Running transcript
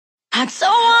I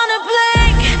don't wanna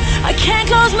blink, I can't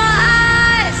close my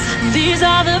eyes. These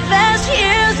are the best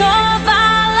years of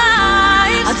our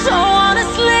lives. I don't wanna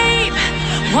sleep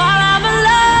while I'm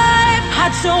alive. I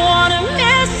don't wanna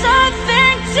miss a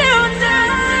thing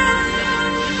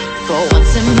tonight. For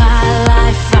once in my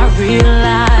life I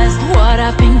realized what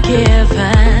I've been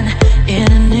given in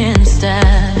an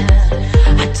instant.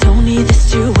 I don't need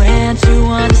this to end to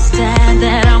understand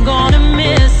that I'm gonna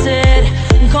miss it,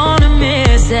 I'm gonna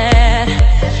miss it.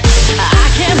 I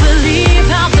can't believe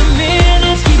how the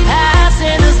minutes keep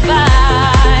passing us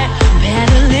by.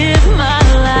 Better live my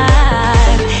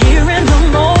life here in the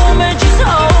moment, just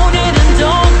own it and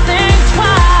don't think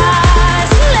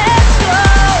twice. Let's go.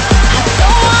 I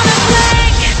don't wanna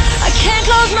blink, I can't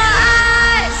close my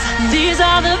eyes. These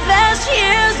are the best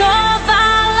years of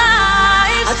our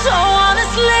lives. I don't wanna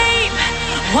sleep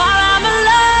while I'm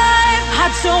alive. I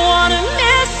don't wanna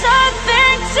miss a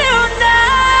thing tonight.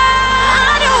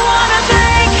 I don't wanna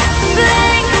blink,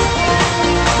 blink.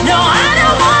 No, I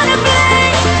don't wanna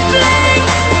blink, blink.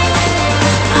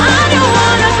 I don't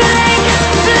wanna blink,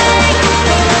 blink.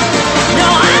 No,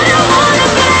 I don't wanna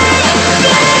blink,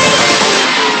 blink.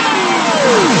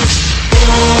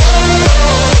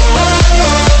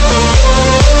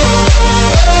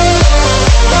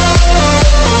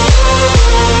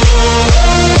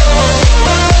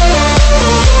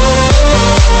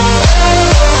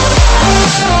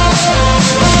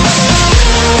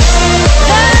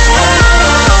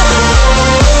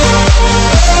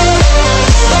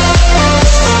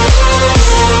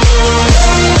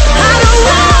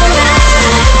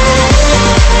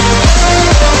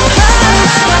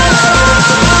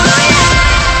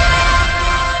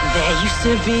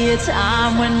 To be a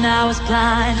time when I was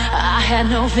blind, I had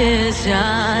no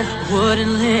vision,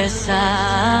 wouldn't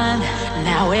listen.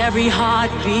 Now every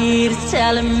heartbeat is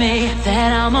telling me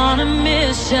that I'm on a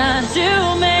mission to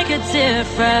make a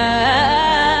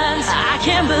difference. I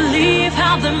can't believe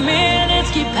how the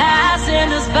minutes keep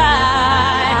passing us by.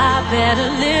 I better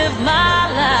live my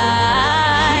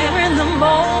life here in the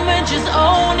moment, just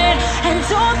own it and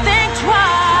don't think